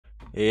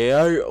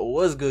Yeah,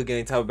 what's good,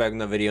 gang? Tybo back with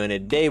another video, and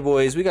today,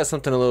 boys, we got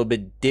something a little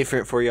bit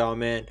different for y'all,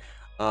 man.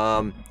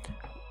 I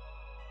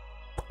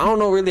don't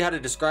know really how to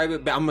describe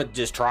it, but I'm gonna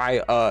just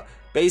try.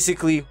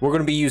 Basically, we're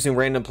gonna be using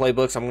random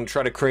playbooks. I'm gonna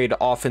try to create an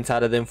offense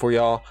out of them for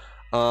y'all.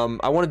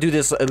 I want to do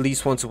this at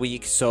least once a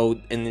week,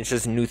 and it's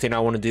just a new thing I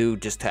want to do,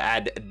 just to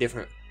add a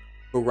different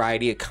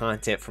variety of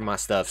content for my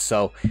stuff.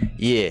 So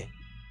yeah,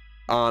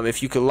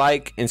 if you could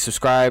like and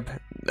subscribe,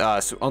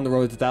 so on the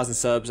road to 1,000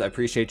 subs, I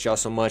appreciate y'all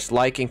so much.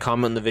 Like and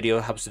comment on the video,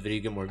 helps the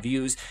video get more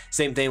views.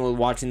 Same thing with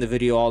watching the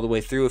video all the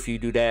way through. If you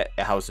do that,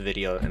 it helps the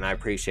video, and I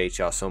appreciate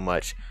y'all so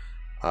much.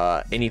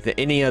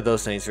 Any of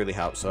those things really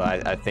help, so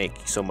I thank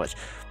you so much.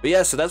 But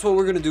yeah, so that's what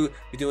we're gonna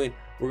be doing.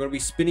 We're gonna be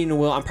spinning the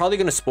wheel. I'm probably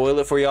gonna spoil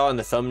it for y'all in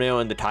the thumbnail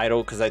and the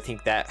title, because I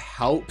think that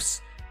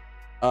helps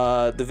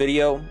the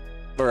video,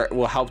 or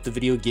will help the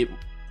video get,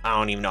 I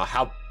don't even know,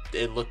 how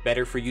it look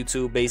better for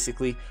YouTube,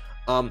 basically.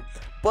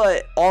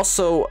 But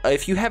also,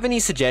 if you have any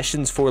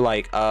suggestions for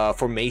like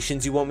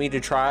formations you want me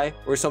to try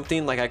or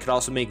something, like I could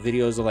also make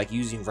videos of like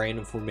using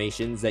random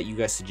formations that you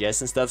guys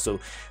suggest and stuff, so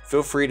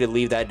feel free to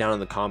leave that down in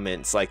the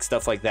comments, like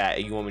stuff like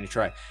that you want me to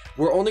try.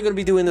 We're only going to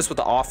be doing this with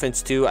the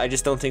offense too. I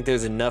just don't think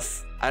there's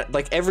enough,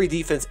 like every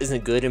defense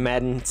isn't good in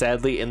Madden,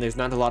 sadly, and there's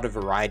not a lot of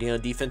variety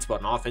on defense,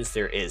 but on offense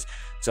there is.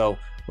 So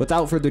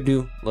without further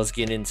ado, let's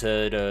get into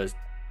the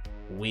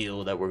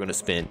wheel that we're going to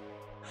spin.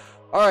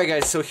 Alright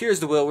guys, so here's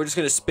the wheel. We're just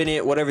gonna spin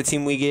it. Whatever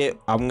team we get,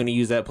 I'm gonna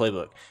use that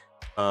playbook.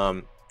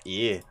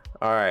 Yeah.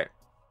 Alright.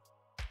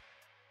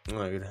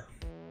 The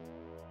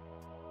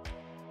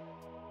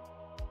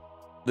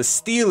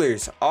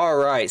Steelers.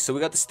 Alright, so we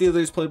got the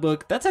Steelers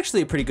playbook. That's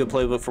actually a pretty good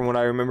playbook from what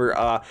I remember.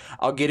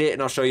 I'll get it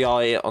and I'll show y'all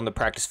it on the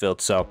practice field.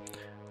 So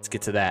let's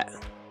get to that.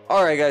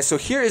 Alright guys, so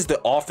here is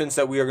the offense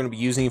that we are going to be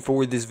using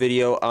for this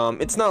video.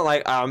 It's not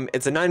like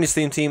it's a Niners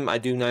theme team. I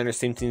do Niners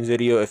theme teams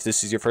video if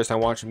this is your first time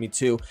watching me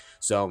too,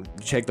 so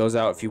check those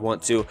out if you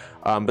want to.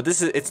 But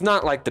it's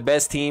not like the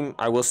best team,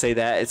 I will say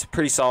that. It's a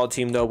pretty solid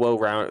team though,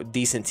 well-rounded,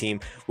 decent team.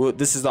 Well,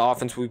 this is the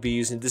offense we'll be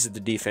using. This is the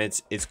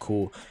defense. It's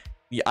cool.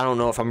 Yeah, I don't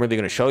know if I'm really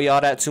going to show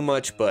y'all that too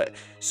much, but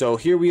so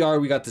here we are.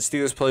 We got the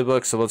Steelers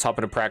playbook, so let's hop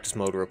into practice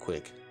mode real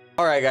quick.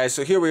 Alright guys,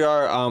 so here we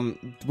are.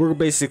 We're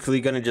basically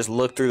gonna just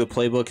look through the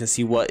playbook and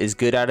see what is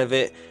good out of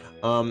it.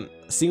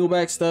 Single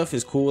back stuff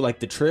is cool, like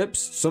the trips.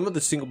 Some of the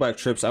single back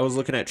trips, I was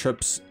looking at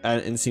trips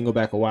in single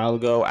back a while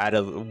ago out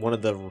of one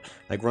of the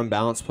like run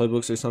balance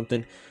playbooks or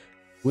something.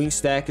 Wing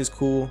stack is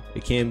cool,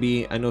 it can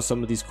be. I know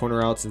some of these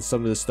corner outs and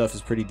some of this stuff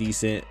is pretty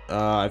decent.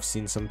 I've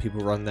seen some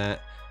people run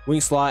that.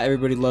 Wing slot,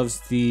 everybody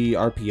loves the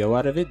RPO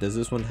out of it. Does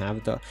this one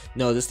have the,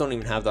 no, this don't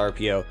even have the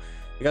RPO.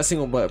 They got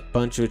single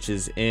bunch, which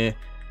is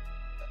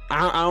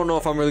I don't know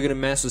if I'm really gonna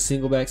mess with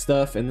single back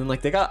stuff. And then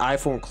like they got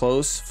iPhone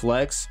close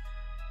flex.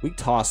 Weak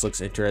toss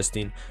looks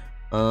interesting.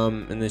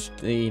 And this,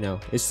 you know,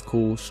 it's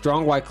cool.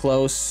 Strong wide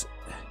close.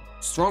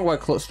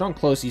 Strong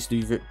close used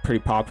to be pretty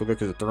popular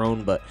because of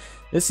thrown, but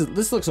this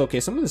looks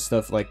okay. Some of this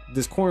stuff, like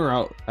this corner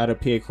out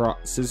of PA cross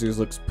scissors,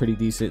 looks pretty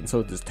decent. And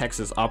so this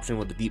Texas option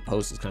with the deep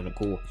post is kind of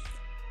cool.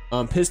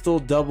 Pistol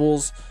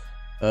doubles.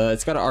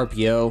 It's got an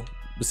RPO.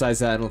 Besides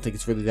that, I don't think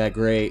it's really that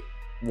great.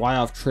 Y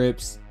off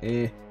trips,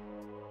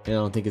 I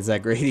don't think it's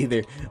that great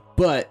either,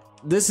 but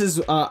this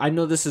is I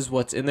know this is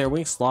what's in there.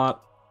 Wing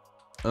slot,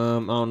 I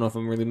don't know if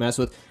I'm really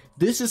messing with.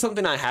 This is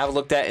something I have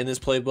looked at in this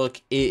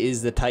playbook. It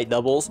is the tight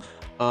doubles.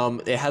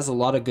 It has a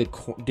lot of good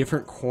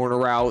different corner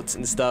routes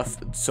and stuff,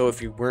 so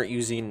if you weren't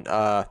using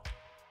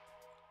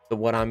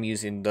what I'm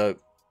using, the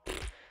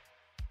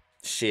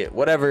shit,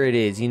 whatever it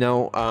is, you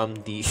know,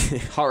 the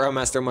hot route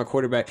master on my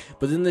quarterback.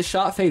 But then the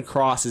shot fade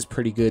cross is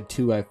pretty good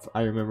too, I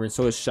remember, and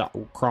so is shot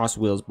cross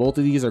wheels. Both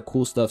of these are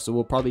cool stuff, so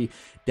we'll probably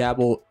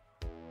dabble,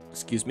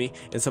 excuse me,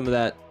 in some of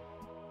that.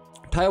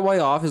 Tie Y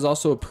off is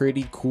also a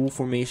pretty cool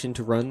formation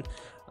to run.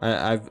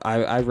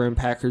 I've ran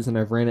Packers and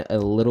I've ran it a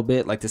little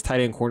bit. Like this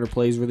tight end corner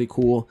play is really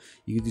cool.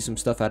 You can do some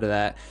stuff out of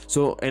that.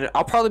 So, and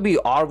I'll probably be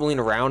audibling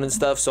around and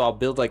stuff, so I'll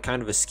build like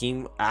kind of a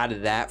scheme out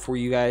of that for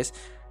you guys.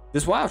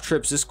 This wild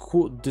trips, this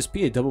cool, this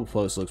PA double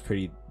post looks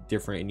pretty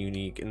different and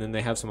unique, and then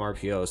they have some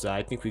RPOs, so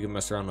I think we can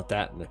mess around with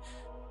that, and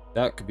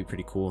that could be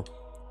pretty cool.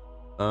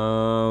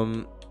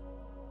 I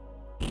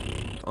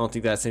don't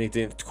think that's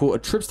anything cool. A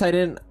trips tight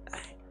end,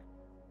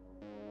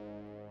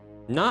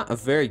 not a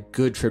very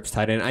good trips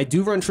tight end. I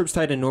do run trips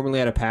tight end normally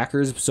out of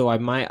Packers, so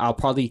I'll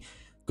probably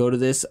go to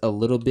this a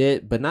little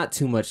bit, but not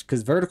too much,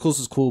 because verticals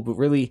is cool, but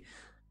really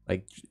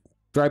like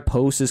dry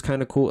post is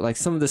kind of cool. Like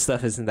some of this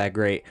stuff isn't that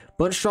great.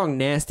 Bunch strong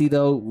nasty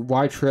though.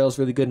 Wide trails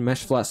really good.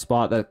 Mesh flat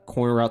spot, that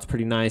corner route's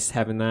pretty nice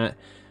having that.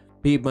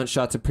 Big bunch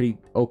shots are pretty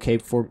okay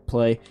for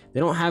play. They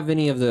don't have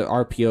any of the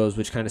RPOs,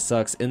 which kind of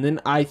sucks. And then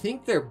I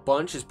think their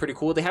bunch is pretty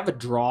cool. They have a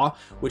draw,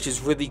 which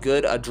is really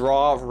good. A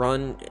draw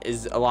run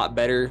is a lot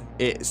better,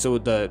 so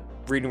the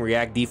read and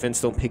react defense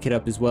don't pick it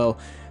up as well.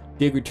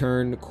 Dig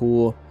return,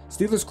 cool.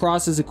 Steelers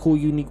cross is a cool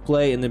unique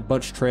play, and then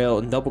bunch trail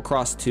and double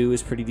cross 2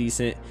 is pretty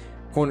decent.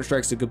 Corner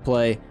strike's a good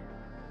play.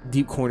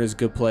 Deep corner is a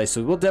good play.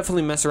 So we'll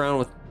definitely mess around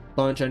with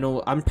bunch. I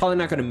know I'm probably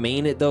not going to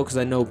main it though, because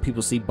I know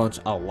people see bunch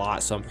a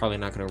lot, so I'm probably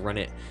not going to run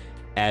it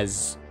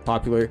as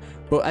popular,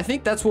 but I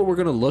think that's what we're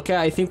gonna look at.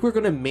 I think we're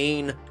gonna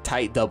main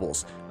tight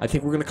doubles. I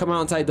think we're gonna come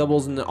out in tight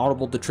doubles and the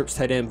audible the trips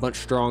tight end, bunch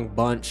strong,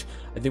 bunch.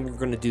 I think we're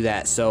gonna do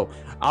that. So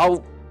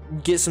I'll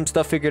get some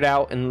stuff figured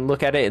out and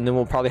look at it, and then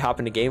we'll probably hop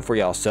in the game for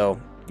y'all. So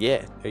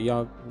yeah,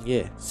 y'all,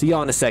 yeah, see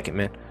y'all in a second,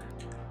 man.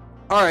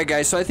 All right,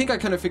 guys, so I think I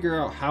kind of figure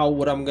out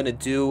what I'm gonna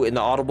do in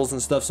the audibles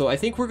and stuff. So I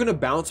think we're gonna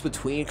bounce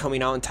between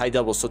coming out in tight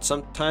doubles. So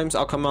sometimes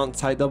I'll come out in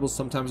tight doubles,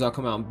 sometimes I'll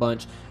come out in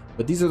bunch.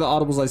 But these are the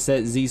audibles I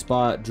set: Z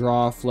spot,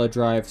 draw, flood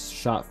drive,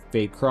 shot,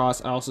 fade,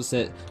 cross. I also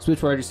set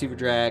switch wide receiver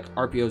drag,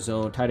 RPO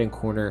zone, tight end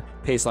corner,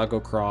 pace lock, go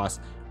cross.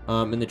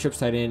 And the trips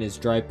tight end is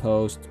drive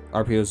post,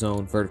 RPO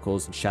zone,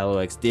 verticals, and shallow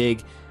X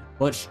dig.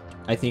 Bunch,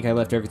 I think I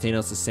left everything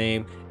else the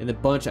same. In the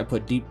bunch, I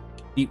put deep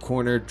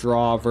corner,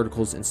 draw,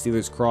 verticals, and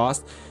Steelers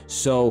crossed.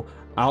 So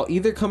I'll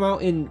either come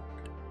out and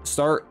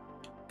start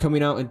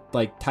coming out in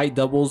like tight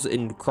doubles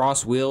and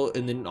cross wheel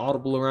and then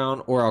audible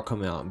around, or I'll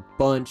come out and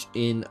bunch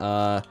in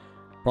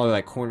probably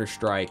like corner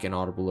strike and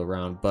audible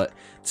around. But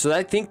so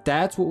I think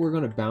that's what we're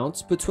gonna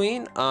bounce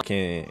between.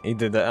 Okay,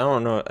 either that, I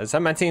don't know, is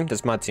that my team?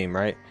 That's my team,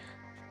 right?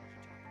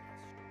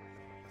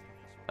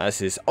 That's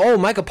his. Oh,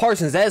 Micah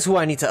Parsons, that's who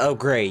I need to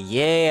upgrade.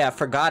 Yeah, I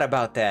forgot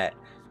about that.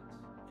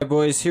 Hey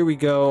boys, here we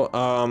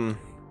go.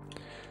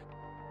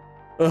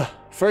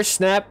 First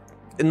snap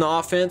in the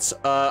offense.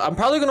 I'm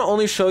probably gonna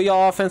only show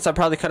y'all offense. I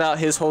probably cut out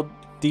his whole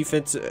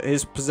defense,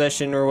 his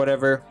possession or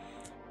whatever.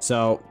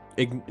 So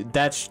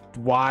that's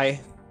why.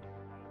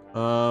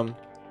 We're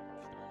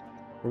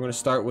gonna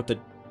start with the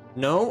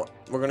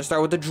we're gonna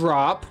start with the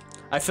drop.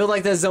 I feel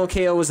like that zone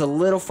KO was a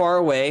little far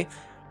away.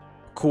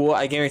 Cool.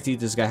 I guarantee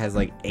this guy has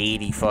like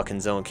 80 fucking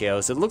zone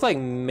KOs. It looked like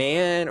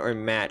man or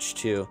match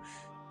too.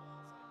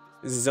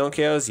 Is it zone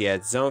KOs? Yeah,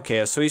 it's zone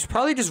KOs. So he's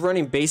probably just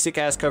running basic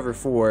ass cover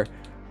 4,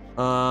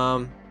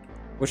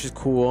 which is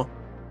cool.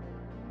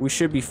 We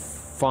should be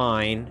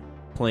fine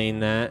playing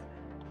that.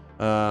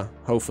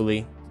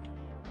 Hopefully.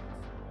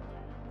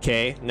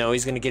 Okay, no,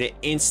 he's gonna get an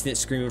instant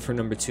screaming for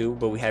number 2,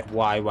 but we had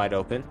Y wide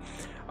open.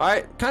 All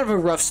right, kind of a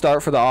rough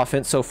start for the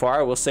offense so far,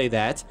 I will say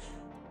that.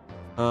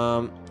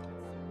 I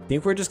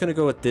think we're just gonna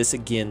go with this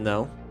again,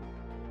 though.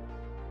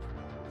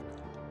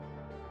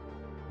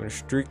 I'm gonna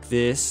streak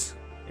this.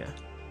 Yeah.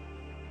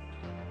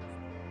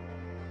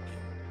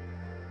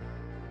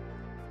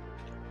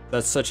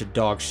 That's such a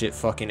dog shit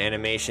fucking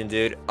animation,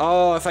 dude.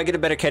 Oh, if I get a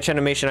better catch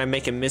animation, I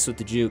make him miss with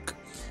the juke.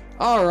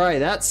 All right,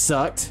 that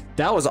sucked.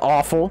 That was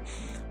awful.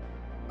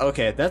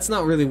 Okay, that's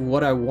not really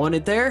what I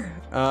wanted there.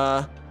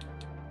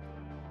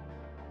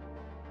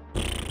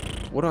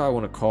 What do I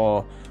want to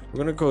call? We're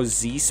gonna go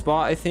Z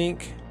spot, I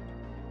think.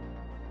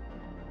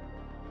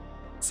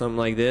 Something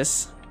like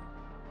this.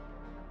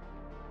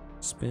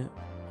 Spin.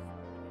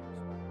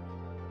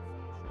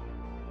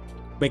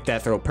 Make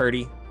that throw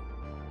Purdy.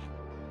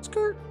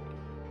 Skirt.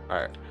 All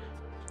right.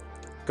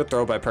 Good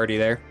throw by Purdy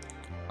there.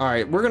 All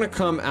right, we're gonna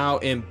come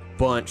out in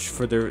bunch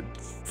for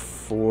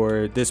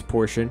this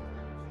portion.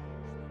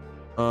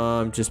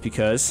 Just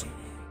because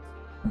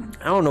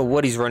I don't know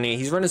what he's running.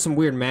 He's running some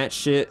weird match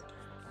shit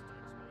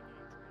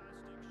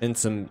and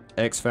some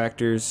X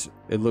factors,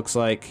 it looks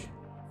like.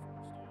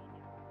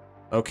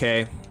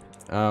 Okay.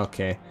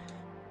 I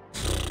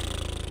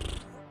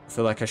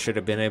feel like I should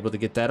have been able to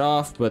get that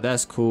off, but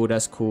that's cool.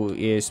 That's cool.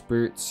 EA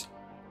Spirits.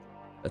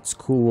 That's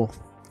cool.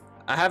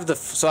 I've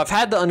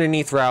had the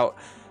underneath route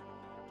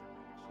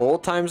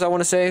both times, I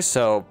want to say,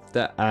 so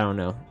that I don't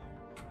know.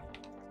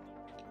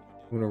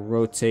 I'm gonna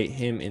rotate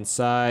him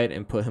inside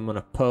and put him on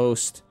a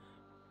post.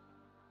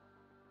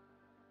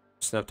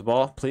 Snap the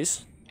ball,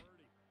 please.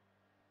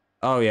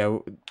 Oh yeah.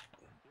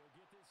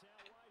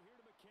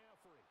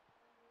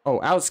 Oh,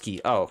 outski.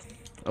 Oh,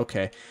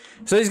 okay.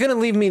 So he's gonna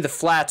leave me the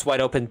flats wide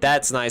open.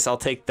 That's nice. I'll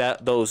take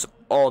those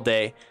all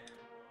day.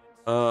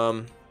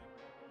 Ow,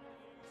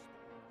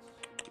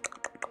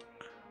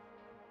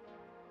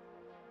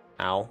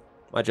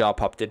 my jaw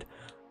popped it.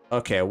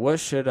 Okay, what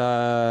should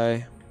I?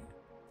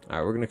 All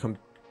right, we're gonna come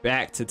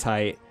back to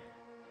tight.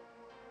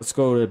 Let's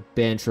go to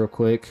bench real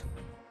quick.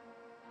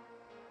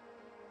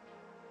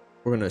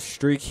 We're gonna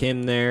streak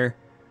him there,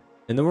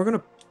 and then we're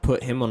gonna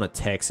put him on a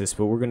Texas,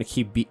 but we're gonna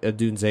keep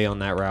Adunze on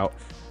that route.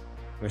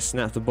 I'm gonna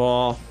snap the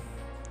ball.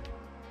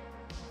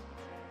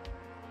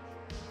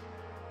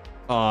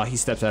 Oh, he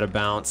steps out of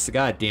bounds.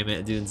 God damn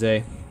it,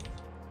 Adunze.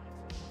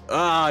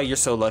 Ah, you're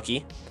so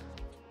lucky.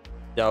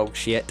 Oh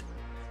shit.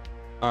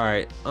 All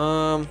right.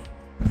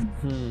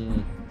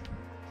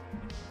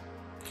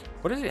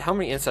 What is it? How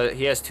many inside?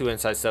 He has 2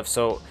 inside stuff.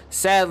 So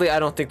sadly, I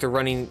don't think the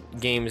running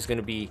game is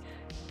gonna be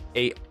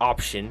a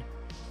option.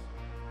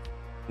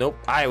 Nope.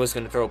 I was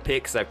gonna throw a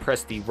pick because I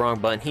pressed the wrong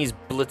button. He's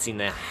blitzing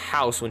the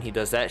house when he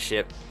does that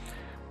shit.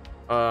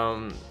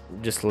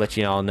 Just to let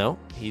you all know,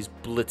 he's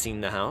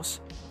blitzing the house.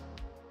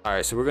 All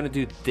right, so we're gonna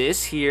do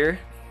this here.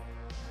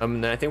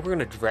 And then I think we're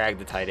gonna drag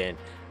the tight end.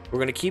 We're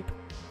gonna keep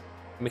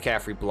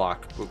McCaffrey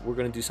blocked, but we're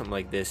gonna do something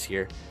like this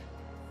here.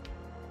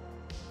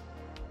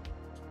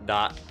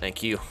 Dot.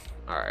 Thank you.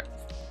 All right.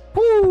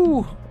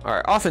 Woo! All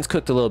right, offense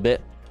cooked a little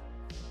bit.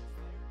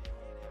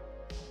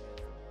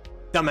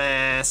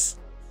 Dumbass.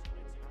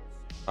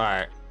 All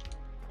right,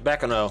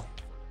 back on O.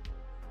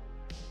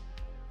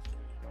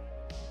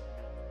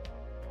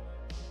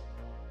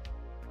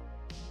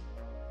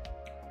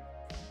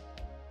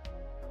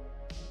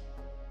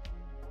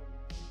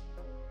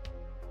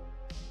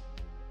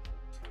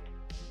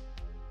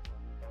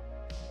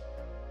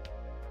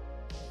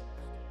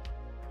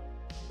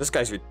 This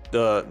guy's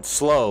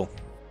slow.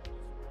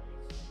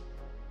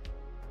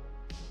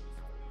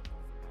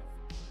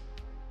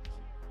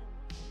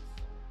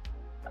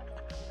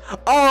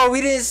 Oh, we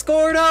didn't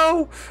score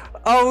though.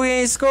 Oh, we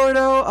ain't scored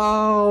though.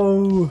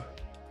 Oh.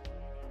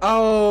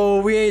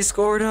 Oh, we ain't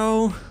scored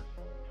though.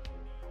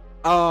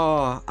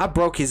 Oh, I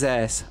broke his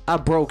ass. I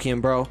broke him,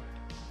 bro.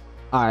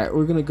 All right,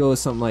 we're gonna go with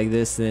something like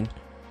this then.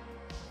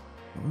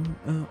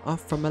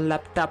 Off from a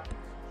laptop.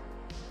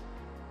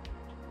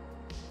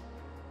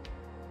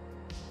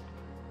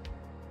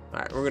 All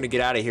right, we're gonna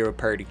get out of here with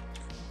Purdy.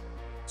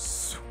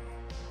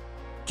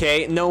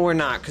 Okay, no, we're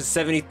not, cause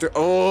 73.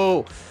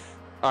 Oh,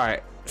 all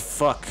right,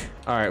 fuck.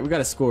 All right, we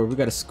gotta score. We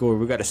gotta score.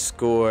 We gotta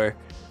score.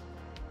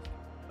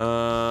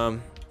 All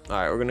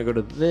right, we're gonna go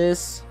to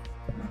this.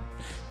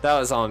 That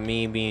was on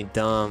me being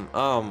dumb.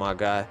 Oh my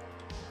god.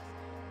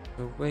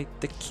 Wait,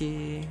 the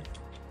key.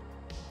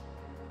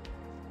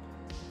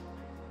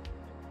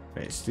 All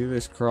right, steal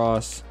this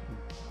cross.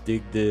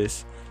 Dig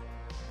this.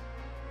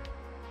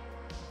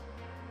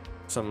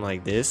 Something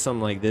like this.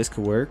 Something like this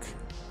could work.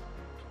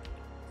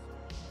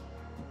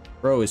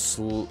 Bro is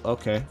slow.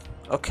 Okay.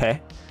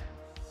 Okay.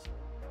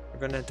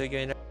 We're gonna dig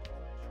in.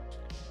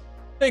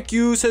 Thank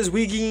you, says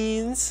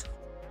Wiggins.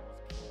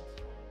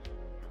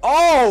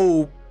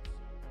 Oh!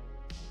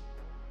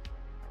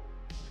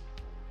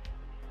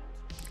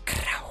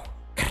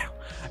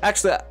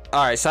 Actually,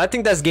 alright, so I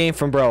think that's game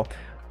from bro.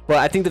 But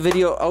I think the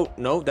video. Oh,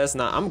 no, that's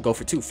not. I'm gonna go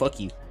for 2. Fuck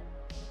you.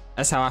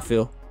 That's how I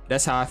feel.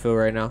 That's how I feel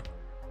right now.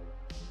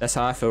 That's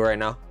how I feel right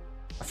now.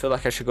 I feel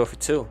like I should go for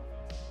 2.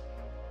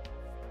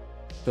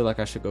 I feel like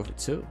I should go for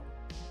 2.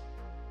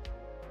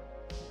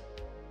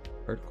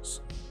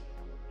 Verticals.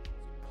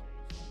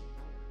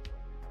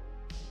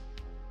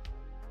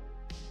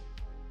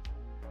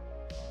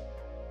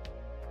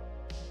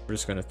 We're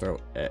just gonna throw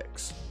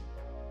X.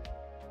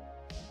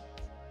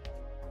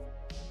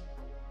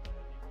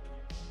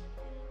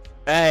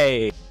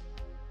 Hey.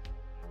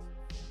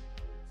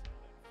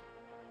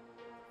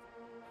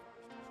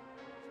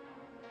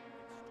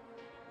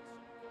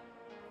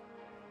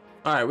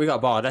 All right, we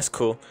got ball. That's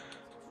cool.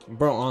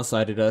 Bro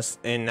onsided us,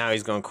 and now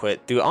he's gonna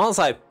quit. Dude,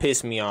 onside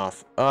pissed me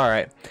off. All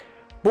right,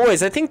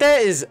 boys, I think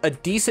that is a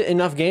decent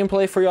enough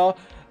gameplay for y'all.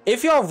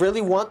 If y'all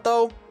really want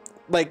though,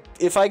 like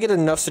if I get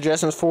enough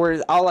suggestions for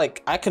it,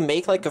 I can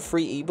make like a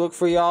free ebook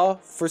for y'all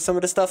for some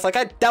of the stuff.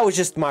 Like that was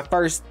just my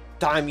first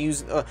time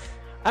using.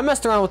 I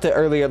messed around with it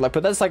earlier, like,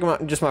 but that's like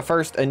just my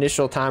first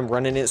initial time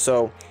running it.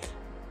 So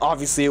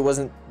obviously it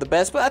wasn't the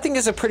best, but I think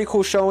it's a pretty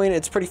cool showing.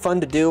 It's pretty fun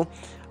to do.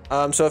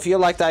 So if you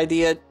like the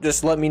idea,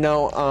 just let me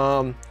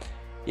know.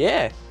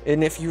 Yeah,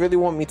 and if you really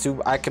want me to,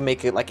 I can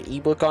make it like an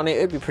ebook on it.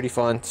 It'd be pretty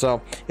fun.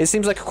 So it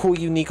seems like a cool,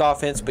 unique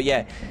offense. But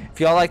yeah, if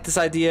y'all like this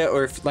idea,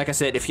 or if, like I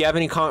said, if you have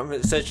any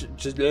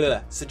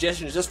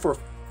suggestions just for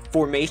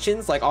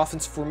formations, like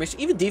offensive formation,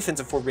 even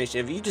defensive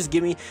formation, if you just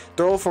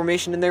throw a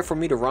formation in there for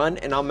me to run,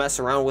 and I'll mess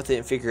around with it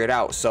and figure it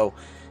out. So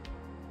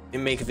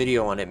and make a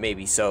video on it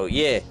maybe. So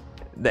yeah,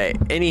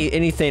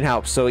 anything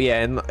helps. So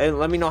yeah, and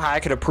let me know how I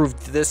could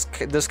improve this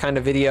kind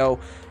of video.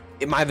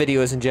 In my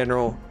videos in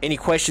general, any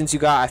questions you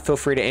got, I feel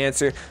free to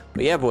answer.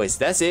 But yeah, boys,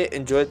 that's it.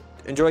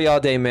 Enjoy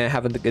y'all day, man.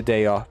 Have a good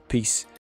day, y'all. Peace.